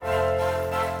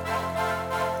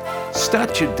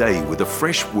Start your day with a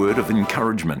fresh word of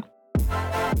encouragement.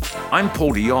 I'm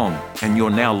Paul de Jong, and you're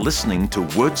now listening to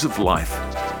Words of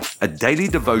Life, a daily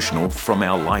devotional from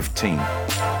our Life team.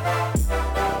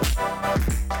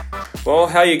 Well,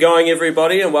 how are you going,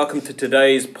 everybody? And welcome to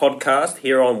today's podcast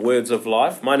here on Words of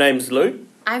Life. My name's Lou.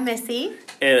 I'm Missy.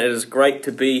 And it is great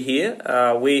to be here.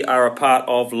 We are a part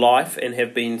of Life and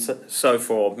have been so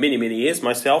for many, many years,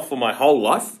 myself for my whole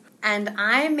life. And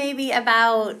I'm maybe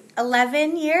about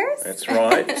 11 years. That's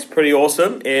right. It's pretty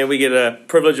awesome. And we get a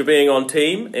privilege of being on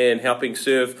team and helping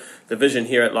serve the vision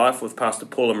here at Life with Pastor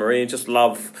Paul and Marie. And just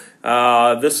love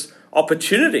this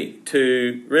opportunity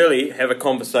to really have a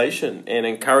conversation and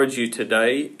encourage you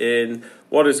today in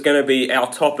what is going to be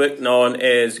our topic known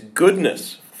as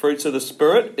goodness. Fruits of the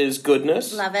Spirit is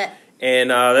goodness. Love it.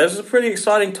 And this is a pretty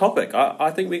exciting topic.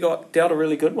 I think we dealt a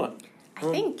really good one. I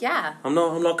think, yeah. I'm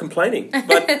not complaining.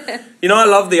 But, I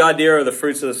love the idea of the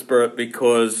fruits of the Spirit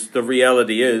because the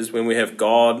reality is when we have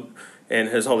God and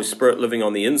His Holy Spirit living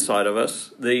on the inside of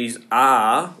us, these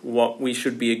are what we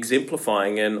should be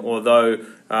exemplifying. And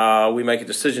although we make a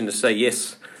decision to say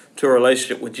yes to a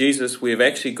relationship with Jesus, we've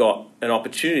actually got an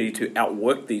opportunity to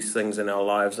outwork these things in our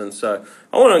lives. And so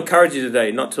I want to encourage you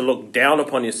today not to look down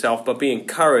upon yourself, but be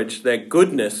encouraged that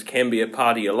goodness can be a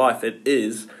part of your life. It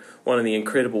is one of the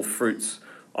incredible fruits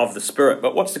of the Spirit.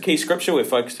 But what's the key scripture we're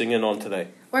focusing in on today?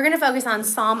 We're going to focus on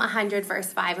Psalm 100,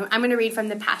 verse 5. I'm going to read from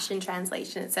the Passion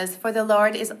Translation. It says, "For the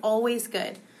Lord is always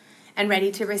good and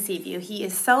ready to receive you. He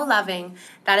is so loving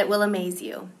that it will amaze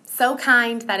you, so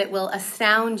kind that it will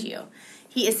astound you.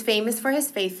 He is famous for His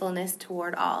faithfulness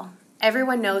toward all.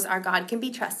 Everyone knows our God can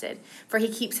be trusted, for He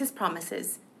keeps His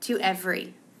promises to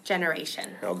every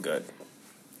generation." How good.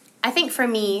 I think for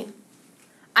me,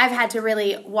 I've had to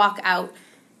really walk out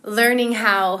learning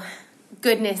how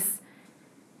goodness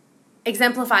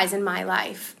exemplifies in my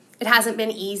life. It hasn't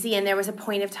been easy, and there was a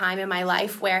point of time in my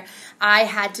life where I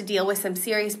had to deal with some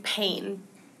serious pain.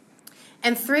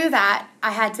 And through that,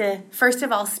 I had to, first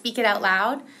of all, speak it out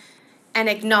loud and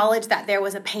acknowledge that there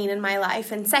was a pain in my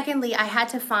life. And secondly, I had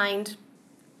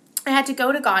to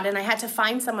go to God, and I had to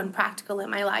find someone practical in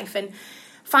my life. And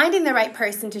finding the right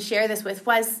person to share this with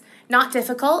was not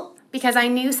difficult, because I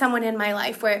knew someone in my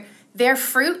life where their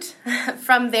fruit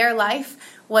from their life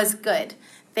was good.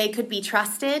 They could be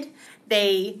trusted.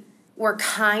 They were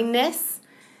kindness.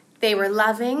 They were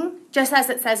loving, just as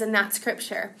it says in that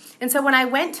scripture. And so when I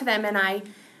went to them and I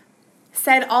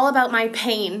said all about my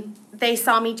pain, they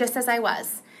saw me just as I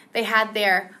was. They had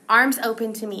their arms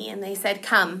open to me and they said,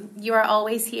 "Come, you are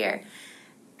always here.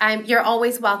 You're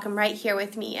always welcome right here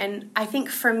with me." And I think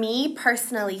for me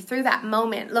personally, through that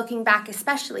moment, looking back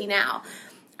especially now,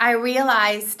 I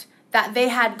realized that they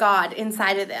had God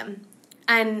inside of them.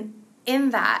 And in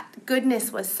that,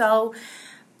 goodness was so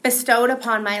bestowed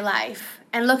upon my life.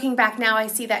 And looking back now, I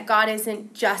see that God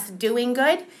isn't just doing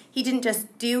good. He didn't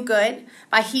just do good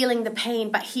by healing the pain,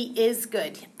 but He is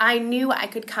good. I knew I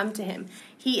could come to Him.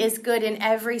 He is good in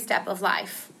every step of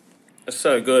life. It's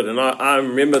so good. And I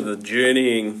remember the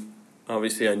journeying.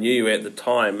 Obviously, I knew you at the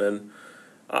time. And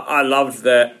I loved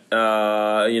that,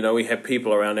 we have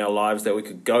people around our lives that we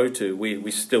could go to.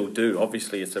 We still do.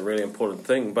 Obviously, it's a really important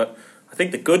thing. But I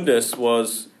think the goodness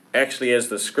was actually, as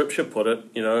the scripture put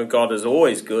it, God is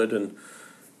always good. And,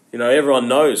 everyone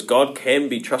knows God can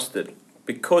be trusted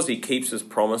because He keeps His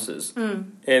promises.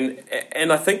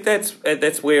 And I think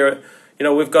that's where,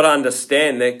 we've got to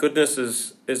understand that goodness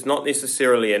is not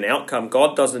necessarily an outcome.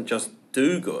 God doesn't just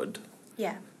do good.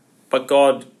 Yeah. But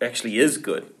God actually is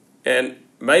good. And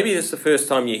maybe it's the first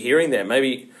time you're hearing that.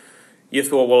 Maybe you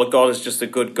thought, well, God is just a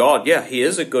good God. Yeah, He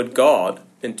is a good God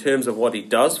in terms of what He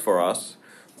does for us.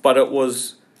 But it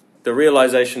was the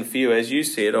realization for you, as you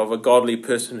said, of a godly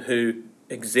person who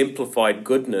exemplified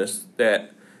goodness,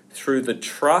 that through the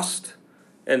trust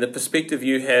and the perspective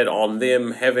you had on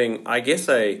them having, I guess,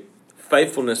 a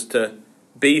faithfulness to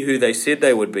be who they said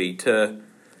they would be, to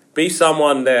be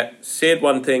someone that said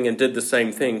one thing and did the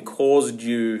same thing, caused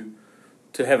you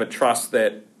to have a trust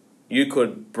that you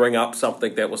could bring up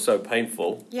something that was so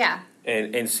painful. Yeah.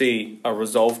 And see a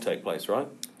resolve take place, right?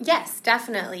 Yes,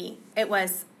 definitely. It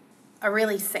was a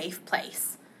really safe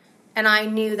place. And I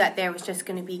knew that there was just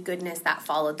going to be goodness that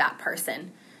followed that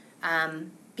person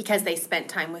because they spent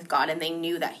time with God and they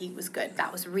knew that He was good.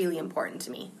 That was really important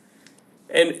to me.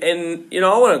 And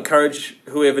I want to encourage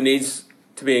whoever needs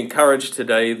to be encouraged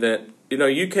today that,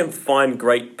 you can find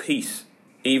great peace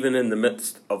even in the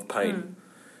midst of pain.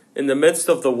 In the midst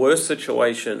of the worst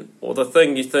situation or the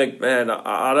thing you think, man,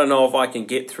 I don't know if I can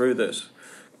get through this.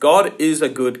 God is a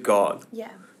good God.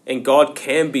 Yeah. And God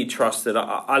can be trusted.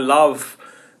 I love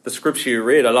the scripture you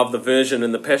read. I love the version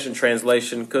in the Passion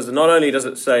Translation, because not only does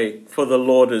it say, for the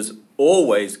Lord is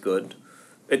always good,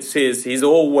 it says he's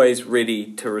always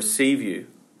ready to receive you.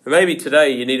 And maybe today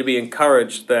you need to be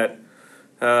encouraged that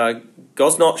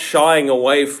God's not shying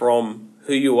away from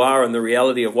who you are and the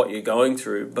reality of what you're going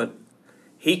through, but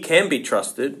he can be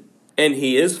trusted, and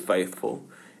he is faithful,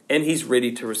 and he's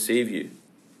ready to receive you.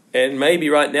 And maybe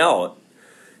right now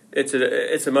it's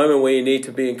a moment where you need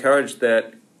to be encouraged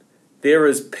that there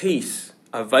is peace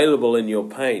available in your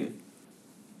pain.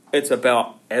 It's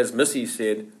about, as Missy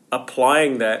said,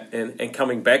 applying that and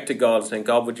coming back to God and saying,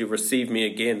 God, would you receive me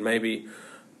again? Maybe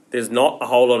there's not a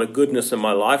whole lot of goodness in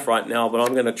my life right now, but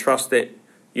I'm going to trust that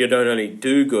you don't only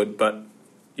do good, but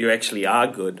you actually are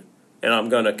good. And I'm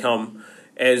going to come,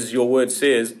 as your word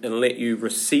says, and let you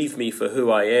receive me for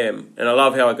who I am. And I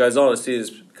love how it goes on. It says,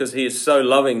 because he is so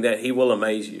loving that he will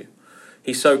amaze you.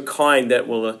 He's so kind that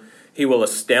he will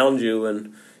astound you.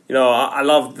 And, I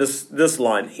love this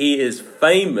line. He is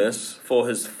famous for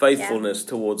his faithfulness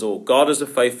towards all. God is a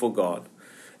faithful God,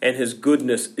 and his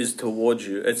goodness is towards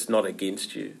you. It's not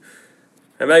against you.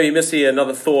 And maybe, Missy,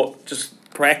 another thought, just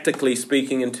practically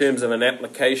speaking in terms of an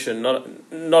application, not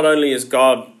only is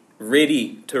God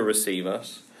ready to receive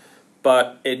us,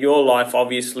 but in your life,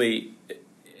 obviously,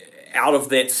 out of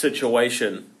that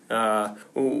situation,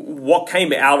 what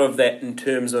came out of that in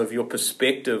terms of your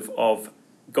perspective of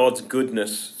God's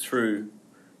goodness through,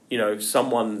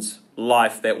 someone's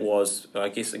life that was, I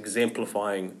guess,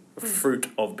 exemplifying fruit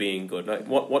of being good? Like,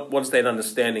 what does that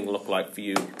understanding look like for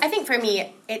you? I think for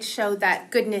me, it showed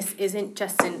that goodness isn't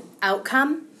just an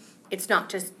outcome. It's not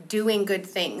just doing good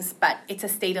things, but it's a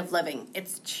state of living.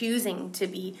 It's choosing to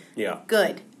be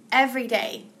good every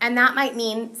day. And that might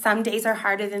mean some days are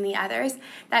harder than the others.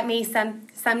 That may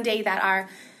some day that our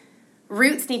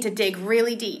roots need to dig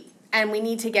really deep and we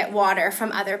need to get water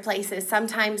from other places.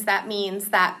 Sometimes that means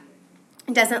that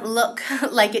it doesn't look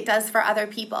like it does for other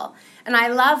people. And I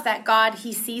love that God,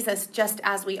 he sees us just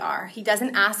as we are. He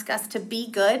doesn't ask us to be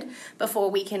good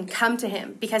before we can come to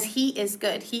him, because he is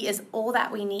good. He is all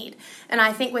that we need. And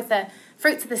I think with the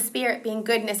fruits of the Spirit being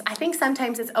goodness, I think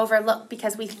sometimes it's overlooked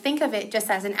because we think of it just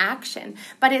as an action,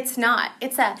 but it's not.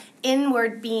 It's an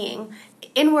inward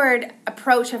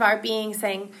approach of our being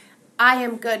saying, I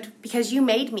am good because you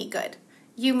made me good.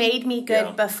 You made me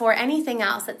good before anything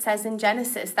else. It says in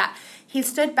Genesis that he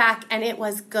stood back and it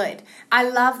was good. I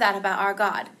love that about our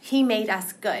God. He made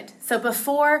us good. So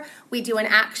before we do an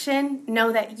action,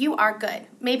 know that you are good.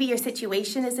 Maybe your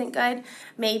situation isn't good.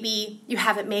 Maybe you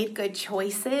haven't made good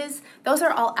choices. Those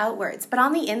are all outwards. But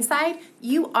on the inside,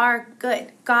 you are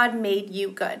good. God made you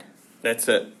good. That's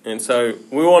it. And so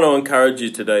we want to encourage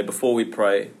you today before we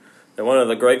pray that one of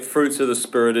the great fruits of the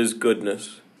Spirit is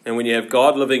goodness. And when you have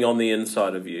God living on the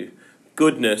inside of you,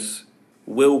 goodness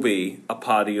will be a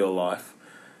part of your life.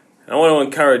 And I want to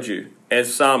encourage you,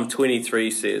 as Psalm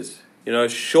 23 says,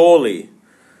 surely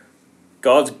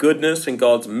God's goodness and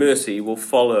God's mercy will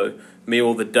follow me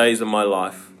all the days of my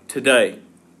life. Today,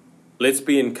 let's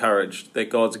be encouraged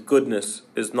that God's goodness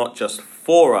is not just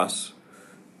for us,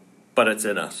 but it's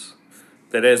in us.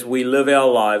 That as we live our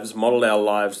lives, model our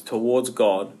lives towards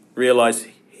God, realize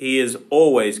he is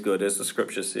always good, as the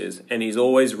scripture says, and he's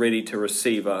always ready to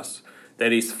receive us,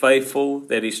 that he's faithful,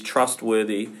 that he's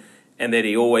trustworthy, and that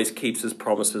he always keeps his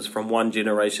promises from one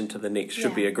generation to the next.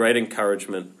 Should be a great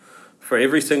encouragement for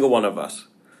every single one of us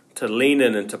to lean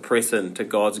in and to press into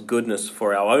God's goodness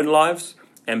for our own lives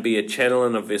and be a channel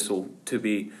and a vessel to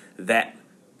be that,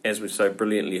 as we've so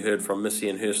brilliantly heard from Missy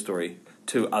and her story,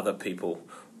 to other people.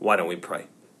 Why don't we pray?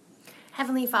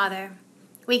 Heavenly Father,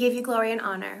 we give you glory and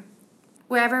honor.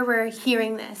 Wherever we're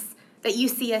hearing this, that you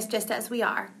see us just as we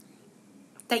are,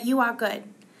 that you are good.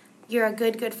 You're a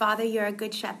good, good Father. You're a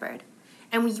good shepherd.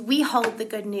 And we hold the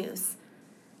good news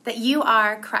that you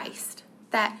are Christ,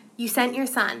 that you sent your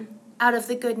Son out of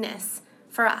the goodness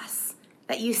for us,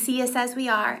 that you see us as we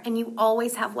are, and you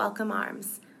always have welcome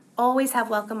arms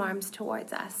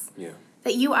towards us,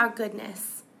 that you are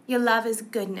goodness. Your love is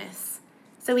goodness.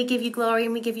 So we give you glory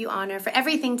and we give you honor for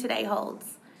everything today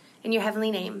holds. In your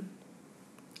heavenly name.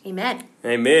 Amen.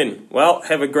 Amen. Well,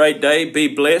 have a great day. Be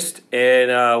blessed. And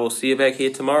we'll see you back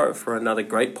here tomorrow for another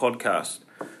great podcast.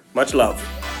 Much love.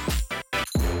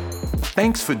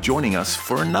 Thanks for joining us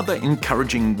for another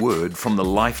encouraging word from the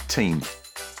Life team.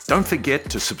 Don't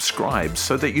forget to subscribe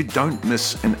so that you don't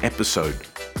miss an episode.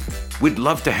 We'd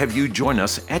love to have you join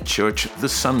us at church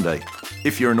this Sunday.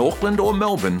 If you're in Auckland or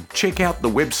Melbourne, check out the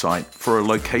website for a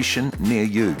location near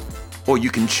you. Or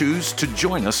you can choose to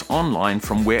join us online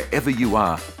from wherever you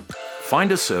are.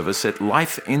 Find a service at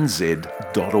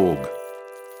lifenz.org.